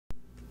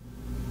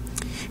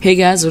Hey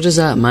guys, what is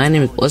up? My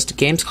name is Ballistic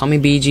Games, call me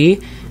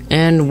BG,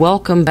 and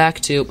welcome back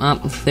to,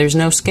 there's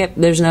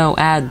no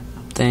ad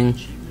thing.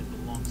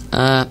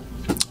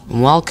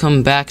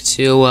 Welcome back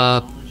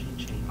to,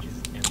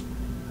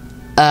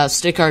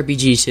 Stick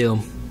RPG 2.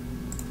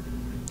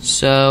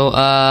 So,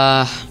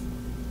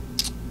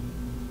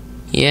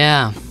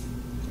 yeah.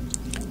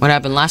 What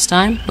happened last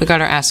time? We got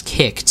our ass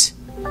kicked.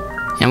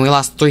 And we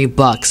lost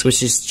 $3,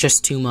 which is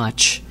just too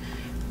much.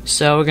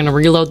 So we're gonna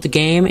reload the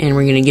game, and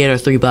we're gonna get our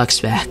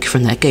 $3 back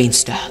from that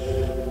gangsta.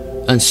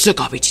 On Stick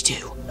RPG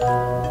 2.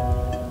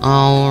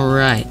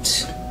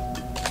 Alright.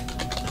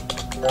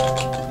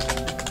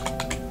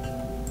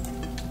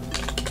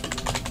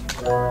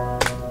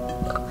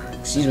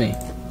 Excuse me.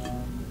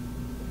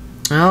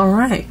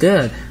 Alright,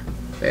 good.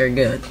 Very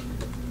good.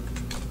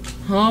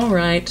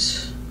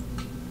 Alright.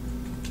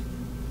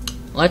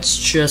 Let's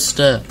just,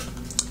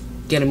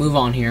 get a move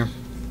on here.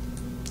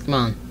 Come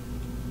on.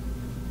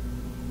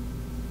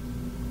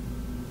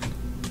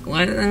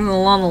 Why didn't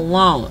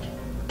alone?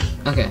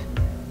 Okay.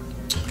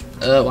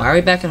 Why are we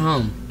back at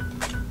home?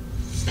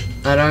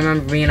 I don't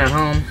remember being at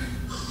home.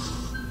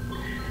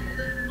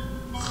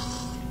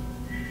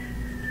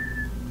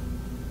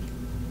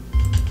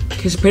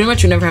 Because pretty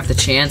much we never have the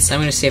chance.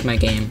 I'm gonna save my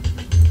game.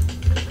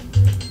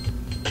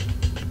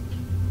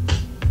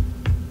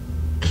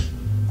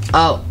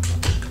 Oh.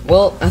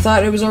 Well, I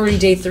thought it was already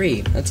day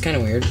 3. That's kind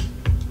of weird.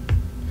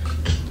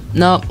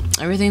 No,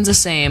 everything's the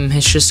same.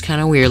 It's just kind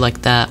of weird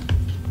like that.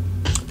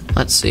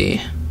 Let's see.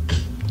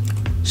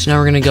 So now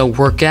we're gonna go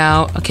work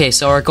out. Okay,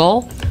 so our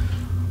goal,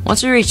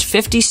 once we reach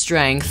 50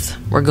 strength,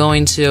 we're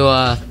going to,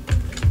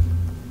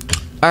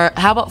 or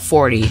how about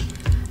 40?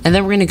 And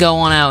then we're gonna go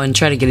on out and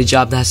try to get a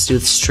job that has to do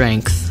with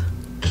strength.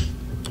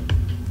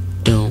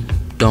 Dome,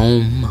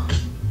 dome.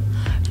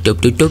 Dope,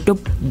 dope, dope,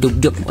 dope, dope,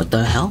 dope. What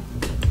the hell?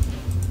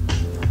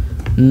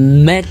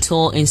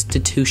 Mental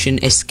institution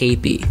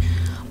escapee.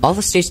 All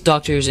the state's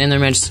doctors and their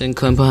medicine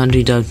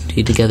compounded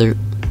together.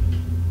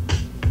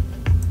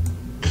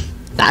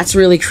 That's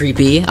really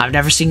creepy. I've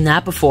never seen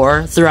that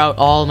before. Throughout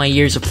all my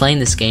years of playing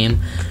this game,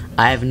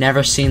 I've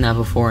never seen that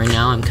before, and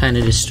now I'm kind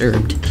of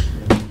disturbed.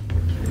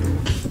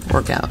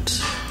 Workout.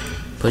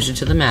 Push it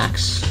to the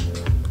max.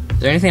 Is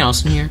there anything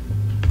else in here?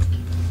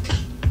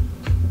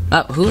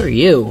 Oh, who are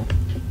you?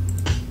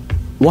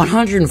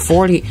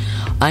 140.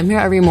 I'm here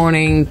every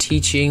morning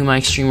teaching my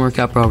extreme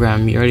workout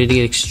program. You ready to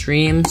get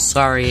extreme?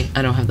 Sorry,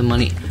 I don't have the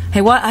money.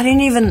 Hey, what? I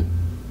didn't even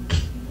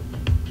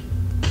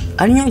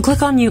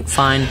click on you.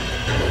 Fine.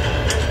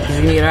 You're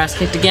gonna get our ass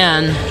kicked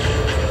again.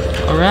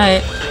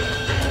 Alright.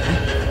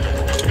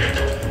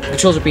 The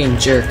trolls are being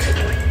jerk.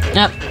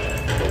 Yep.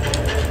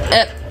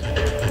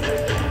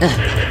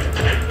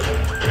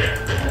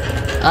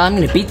 I'm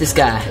gonna beat this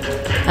guy.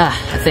 I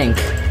think.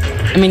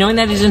 I mean, knowing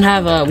that he doesn't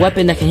have a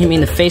weapon that can hit me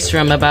in the face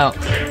from about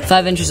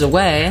 5 inches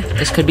away,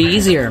 this could be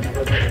easier.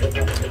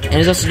 And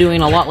he's also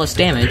doing a lot less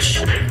damage.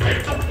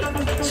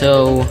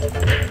 So,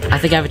 I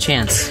think I have a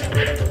chance.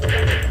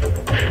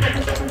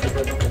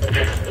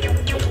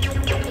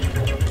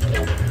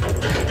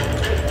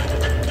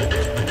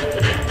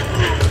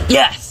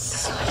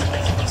 Yes!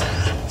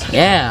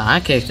 Yeah, I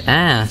kicked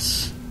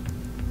ass.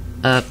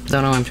 Don't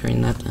know why I'm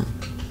turning that down.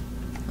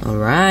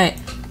 Alright.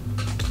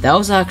 That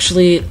was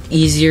actually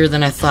easier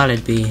than I thought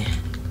it'd be.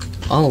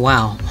 Oh,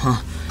 wow.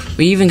 Huh.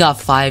 We even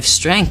got 5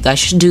 strength. I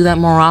should do that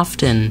more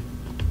often.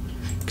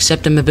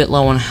 Except I'm a bit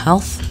low on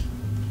health.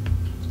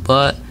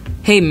 But,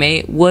 hey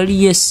mate, what do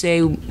you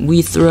say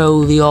we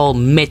throw the old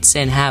mitts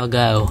and have a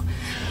go?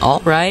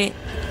 Alright.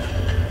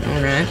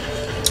 Alright.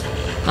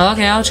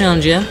 Okay, I'll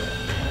challenge you.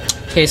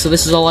 Okay, so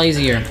this is a lot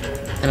easier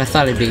than I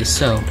thought it'd be,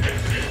 so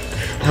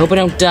I hope I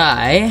don't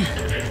die.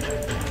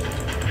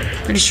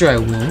 Pretty sure I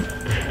won't.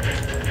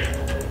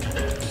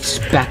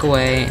 Just back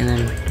away, and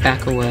then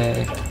back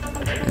away.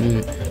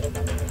 And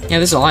yeah,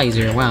 this is a lot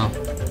easier, wow.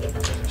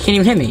 He can't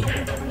even hit me.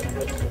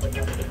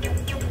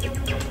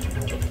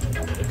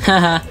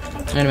 Haha.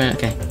 Wait a minute,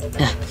 okay.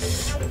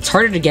 It's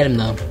harder to get him,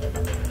 though.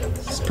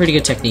 It's a pretty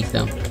good technique,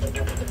 though.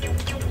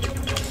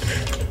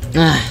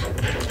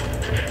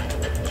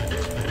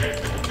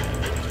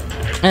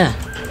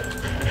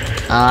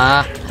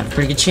 Have a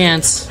pretty good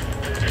chance.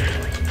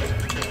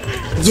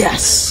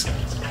 Yes!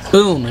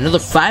 Boom, another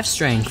 5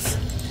 strength.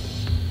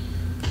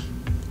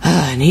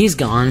 And he's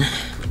gone.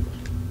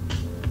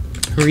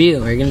 Who are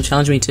you? Are you gonna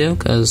challenge me too?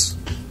 Cause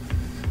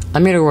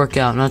I'm here to work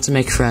out, not to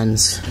make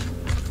friends.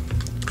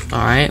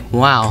 Alright,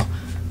 wow.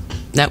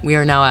 That we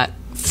are now at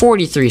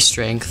 43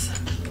 strength.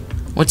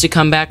 Once you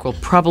come back, we'll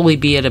probably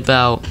be at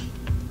about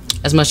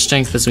as much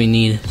strength as we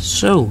need.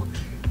 So,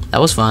 that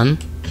was fun.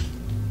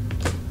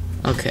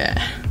 Okay.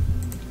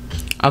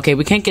 Okay,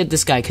 we can't get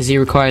this guy because he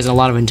requires a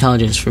lot of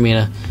intelligence for me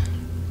to...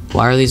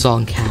 Why are these all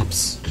in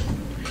caps?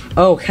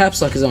 Oh,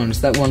 caps lock is on. It's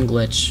that one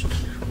glitch.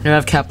 I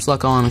have caps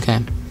lock on, okay.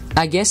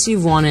 I guess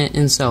you've won it,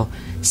 and so...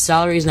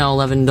 Salary is now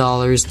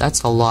 $11.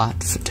 That's a lot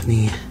to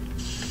me.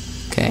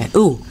 Okay.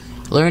 Ooh,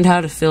 learned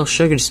how to fill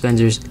sugar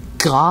dispensers.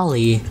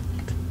 Golly.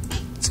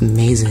 It's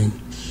amazing.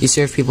 You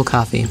serve people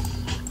coffee.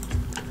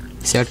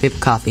 You serve people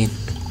coffee.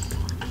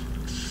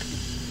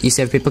 You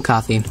saved people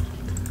coffee.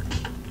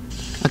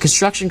 A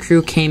construction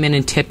crew came in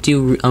and tipped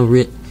you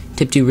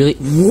really.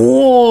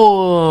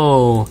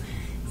 Whoa!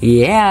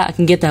 Yeah, I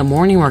can get that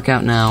morning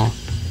workout now.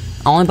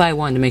 I'll only buy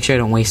one to make sure I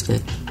don't waste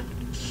it.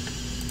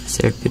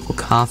 Serve people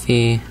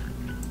coffee.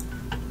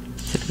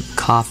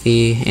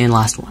 Coffee, and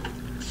last one.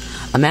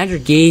 A manager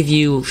gave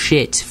you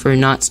shit for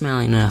not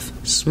smiling enough.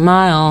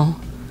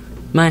 Smile.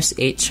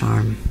 -8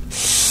 charm.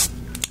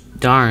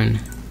 Darn.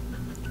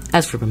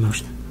 As for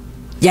promotion.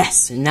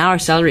 Yes, and now our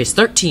salary is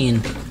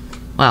 13.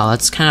 Wow,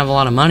 that's kind of a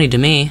lot of money to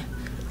me.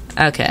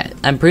 Okay,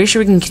 I'm pretty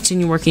sure we can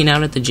continue working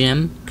out at the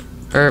gym.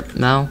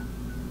 No.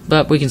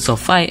 But we can still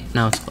fight.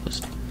 Now it's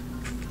closed.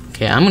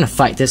 Okay, I'm gonna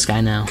fight this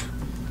guy now.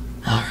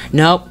 Alright,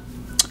 nope.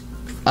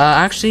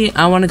 Actually,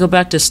 I want to go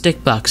back to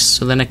Stick Bucks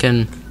so then I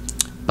can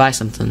buy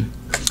something.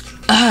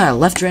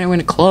 Left right when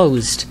it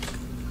closed.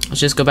 Let's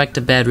just go back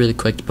to bed really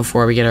quick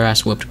before we get our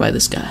ass whooped by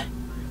this guy.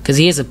 Because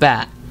he has a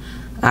bat.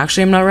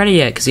 Actually, I'm not ready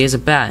yet because he has a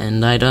bat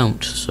and I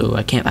don't. So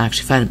I can't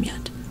actually fight him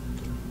yet.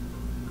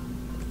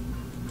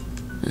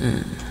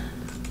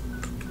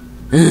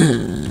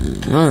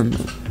 I'm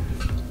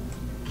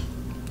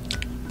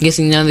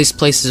guessing none of these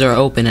places are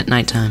open at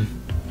nighttime.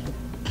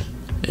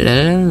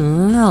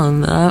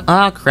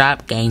 Ah,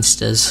 crap,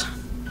 gangsters.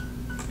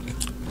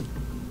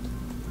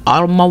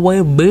 Out of my way,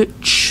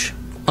 bitch.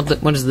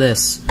 What is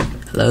this?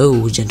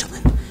 Hello,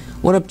 gentlemen.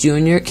 What up,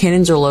 Junior?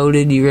 Cannons are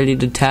loaded. You ready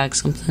to tag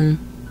something?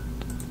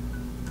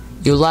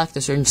 You lack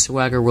the certain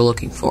swagger we're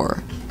looking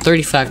for.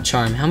 35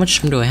 charm. How much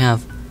charm do I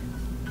have?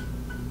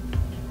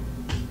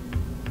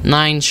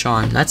 9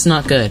 charm. That's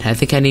not good. I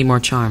think I need more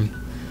charm.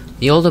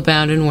 The old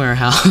abandoned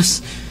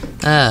warehouse.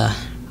 In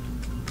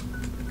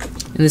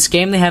this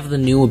game, they have the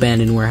new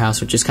abandoned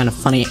warehouse, which is kind of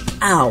funny.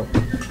 Ow!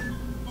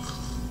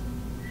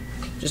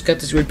 Just got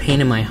this weird pain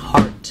in my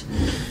heart.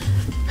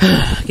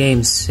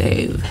 Game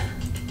save.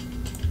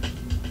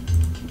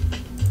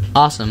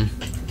 Awesome.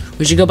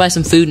 We should go buy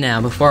some food now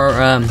before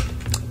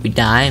we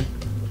die.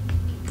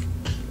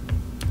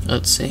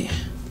 Let's see.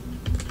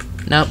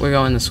 Nope, we're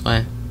going this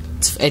way.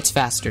 It's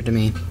faster to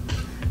me.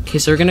 Okay,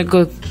 so we're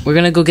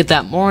gonna go get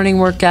that morning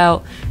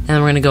workout, and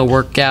then we're gonna go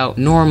work out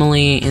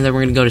normally, and then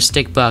we're gonna go to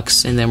Stick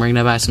Bucks, and then we're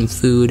gonna buy some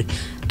food,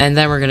 and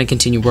then we're gonna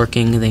continue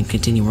working, and then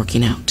continue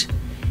working out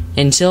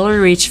until we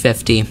reach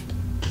 50.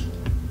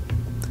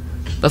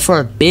 But for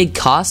a big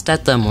cost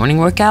at the morning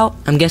workout,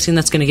 I'm guessing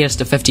that's gonna get us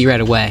to 50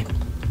 right away.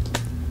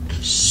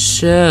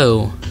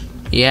 So,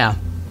 yeah,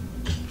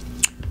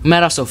 we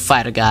might also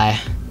fight a guy.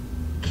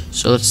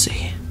 So let's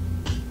see.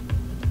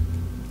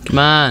 Come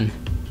on.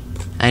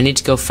 I need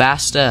to go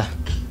faster.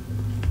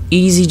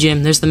 Easy,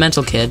 Jim. There's the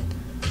mental kid.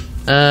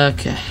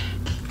 Okay.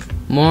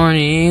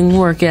 Morning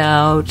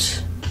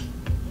workout.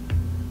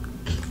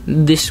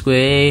 This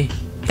way.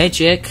 Hey,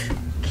 chick.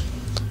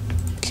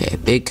 Okay,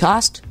 big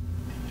cost.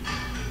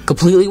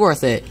 Completely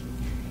worth it.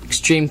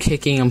 Extreme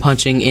kicking and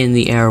punching in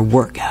the air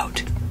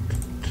workout.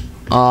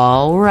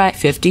 Alright,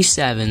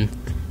 57.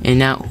 And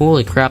now,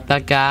 holy crap,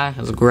 that guy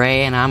is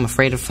gray and I'm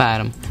afraid to fight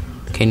him.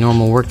 Okay,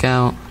 normal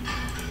workout.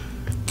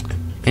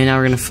 And now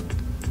we're gonna...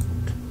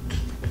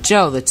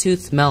 Joe, the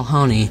Tooth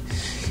Melhoney.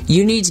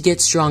 You need to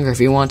get stronger if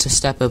you want to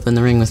step up in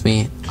the ring with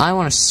me. I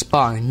want to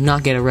spar and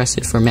not get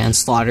arrested for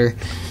manslaughter.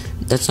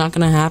 That's not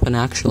gonna happen,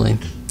 actually.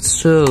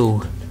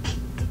 So...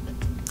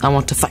 I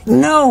want to fight...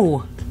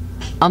 No!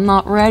 I'm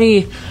not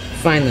ready.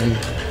 Fine then.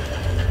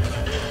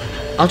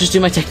 I'll just do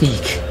my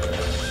technique.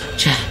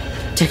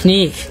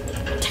 Technique.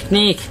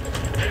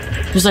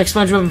 Just like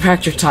SpongeBob and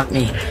Patrick taught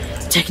me.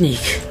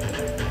 Technique.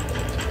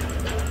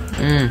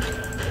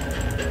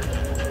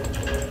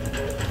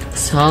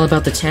 It's all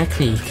about the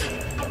technique.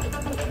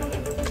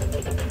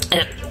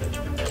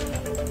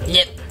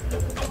 Yep.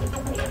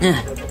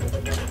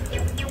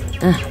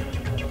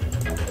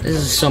 This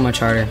is so much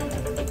harder.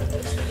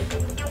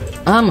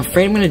 I'm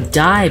afraid I'm gonna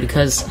die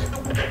because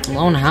I'm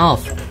low on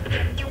health.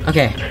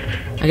 Okay,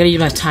 I gotta use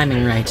my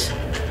timing right.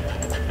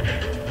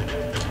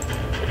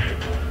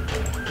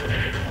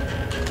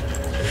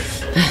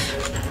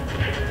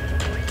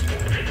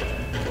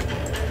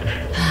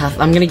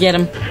 I'm gonna get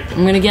him.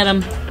 I'm gonna get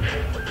him.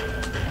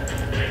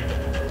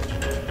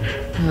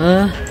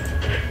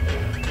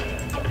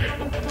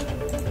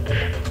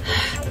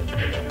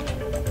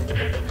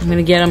 I'm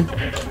gonna get him.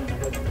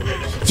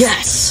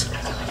 Yes!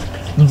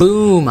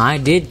 Boom! I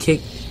did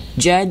kick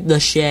Jed the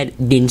Shed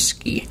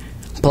Dinsky.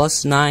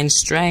 +9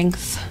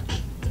 strength.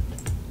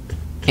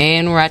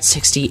 And we're at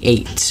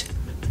 68.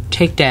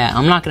 Take that.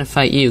 I'm not gonna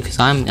fight you because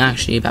I'm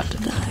actually about to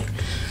die.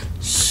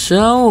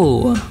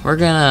 So, we're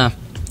gonna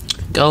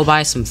go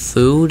buy some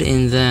food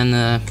and then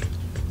we're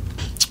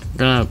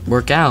gonna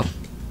work out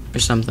or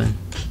something.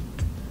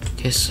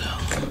 Okay, so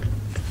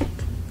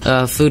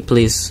food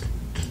please.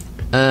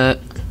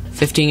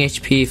 15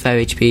 HP,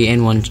 5 HP,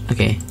 and 1,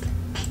 okay.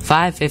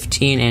 5,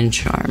 15, and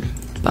charm.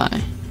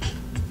 Bye.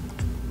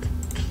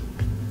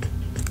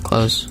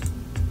 Close.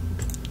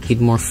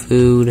 Need more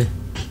food.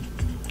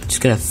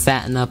 Just gonna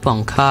fatten up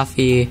on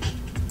coffee.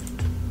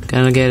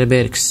 Gonna get a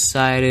bit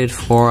excited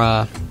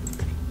for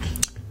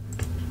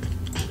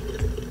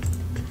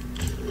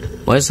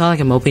Well, it's not like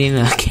I'm opening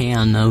a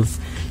can of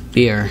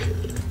beer.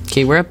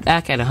 Okay, we're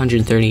back at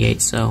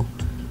 138, so...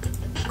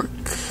 Work.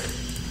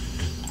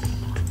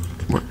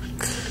 Work.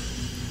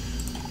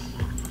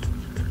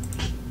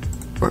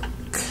 Work.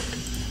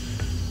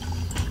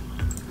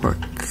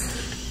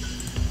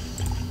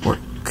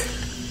 Work.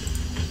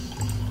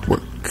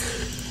 Work.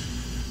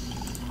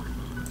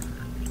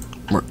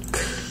 Work.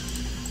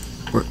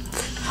 Work.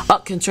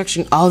 Oh,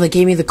 construction. Oh, they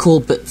gave me the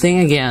cool thing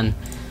again.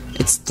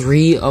 It's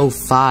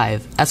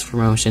 305. That's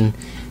promotion.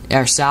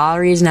 Our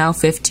salary is now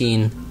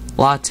 15.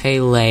 Latte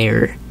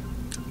layer.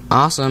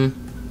 Awesome.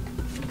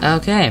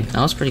 Okay, that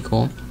was pretty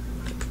cool.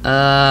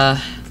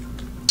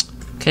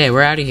 Okay,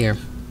 we're out of here.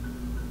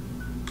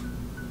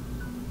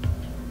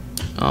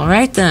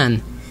 Alright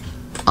then.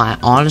 I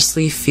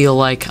honestly feel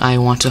like I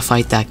want to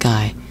fight that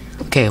guy.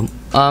 Okay,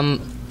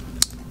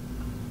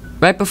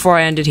 right before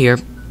I end it here,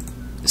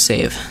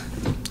 save.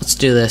 Let's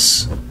do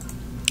this.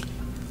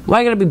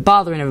 Why you gotta be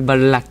bothering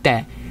everybody like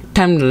that?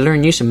 Time to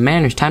learn you some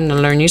manners, time to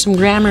learn you some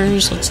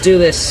grammars. Let's do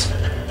this.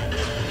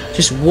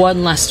 Just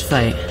one last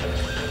fight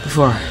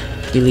before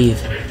we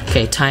leave.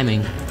 Okay,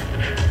 timing.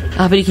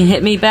 Ah, but he can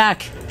hit me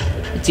back.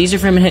 It's easier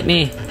for him to hit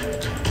me.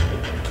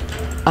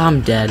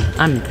 I'm dead.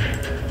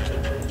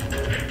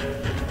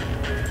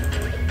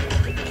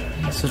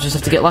 So just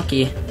have to get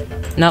lucky.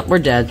 Nope, we're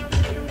dead.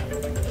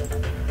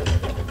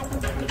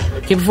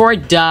 Okay, before I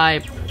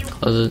die,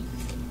 close it.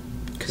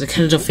 Because I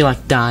kind of don't feel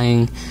like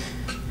dying.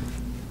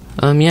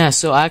 Yeah,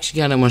 so I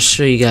actually want to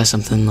show you guys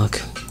something,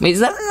 look. Wait, is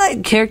that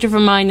like character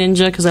from My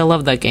Ninja? Because I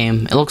love that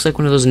game. It looks like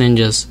one of those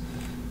ninjas.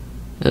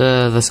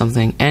 The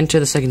something. Enter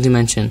the second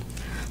dimension.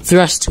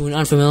 Thrust to an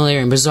unfamiliar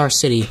and bizarre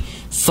city.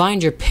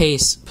 Find your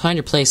place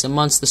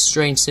amongst the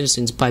strange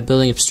citizens by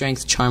building up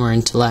strength, charm, or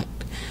intellect.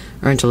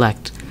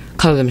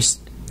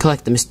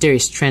 Collect the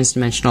mysterious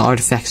transdimensional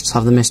artifacts to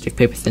solve the mystic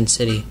paper thin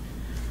city.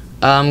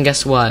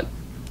 Guess what?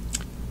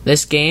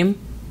 This game,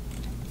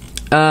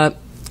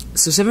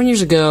 so 7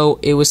 years ago,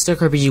 it was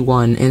Sticker RPG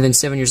 1, and then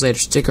 7 years later,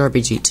 Sticker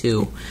RPG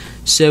 2.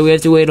 So we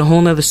have to wait a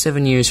whole nother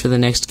 7 years for the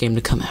next game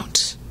to come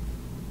out.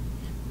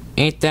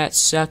 Ain't that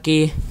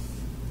sucky?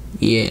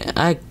 Yeah,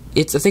 I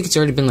think it's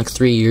already been like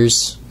 3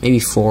 years, maybe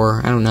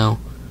 4, I don't know.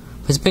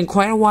 But it's been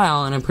quite a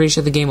while, and I'm pretty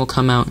sure the game will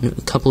come out in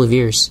a couple of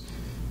years.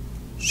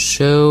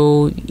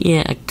 So,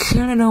 yeah, I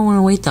kinda don't want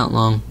to wait that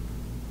long.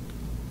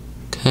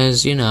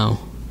 Cause, you know,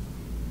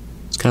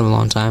 it's kind of a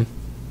long time.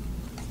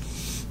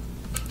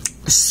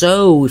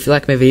 So, if you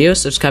like my video,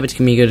 subscribe to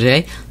Kamigo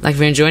today. Like if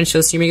you're enjoying, show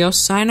the Kamigo.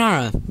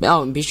 Sayonara.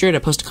 Oh, and be sure to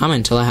post a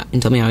comment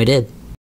and tell me how I did.